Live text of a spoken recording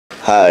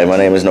Hi, my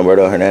name is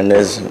Norberto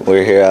Hernandez.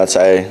 We're here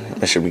outside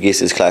Mr.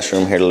 Pegues'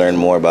 classroom here to learn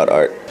more about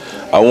art.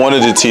 I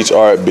wanted to teach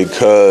art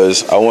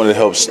because I wanted to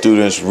help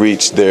students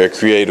reach their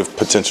creative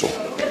potential.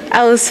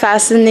 I was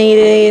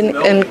fascinated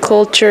in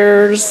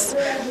cultures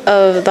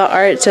of the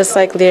art, just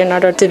like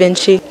Leonardo da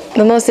Vinci.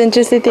 The most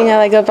interesting thing I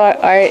like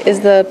about art is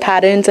the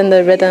patterns and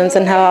the rhythms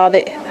and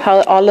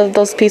how all of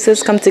those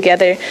pieces come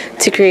together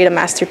to create a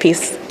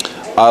masterpiece.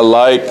 I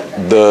like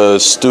the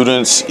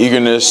students'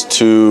 eagerness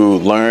to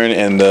learn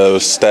and the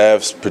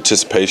staff's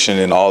participation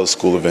in all the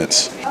school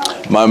events.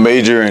 My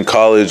major in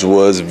college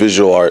was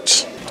visual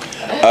arts.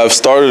 I've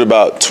started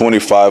about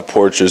 25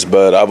 portraits,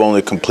 but I've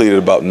only completed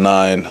about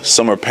 9.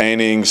 Some are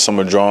paintings, some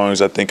are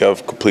drawings. I think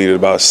I've completed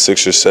about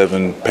 6 or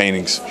 7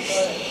 paintings.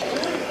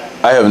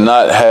 I have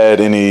not had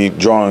any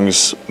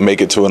drawings make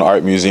it to an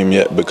art museum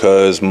yet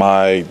because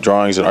my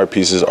drawings and art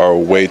pieces are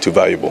way too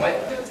valuable.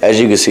 As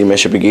you can see,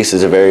 Mr. Pegues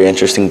is a very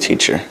interesting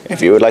teacher.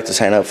 If you would like to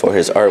sign up for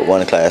his Art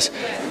 1 class,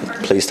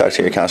 please talk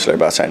to your counselor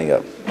about signing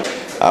up.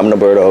 I'm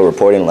Norberto,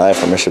 reporting live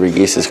from Mr.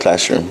 Pegues'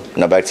 classroom.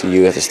 Now back to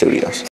you at the studios.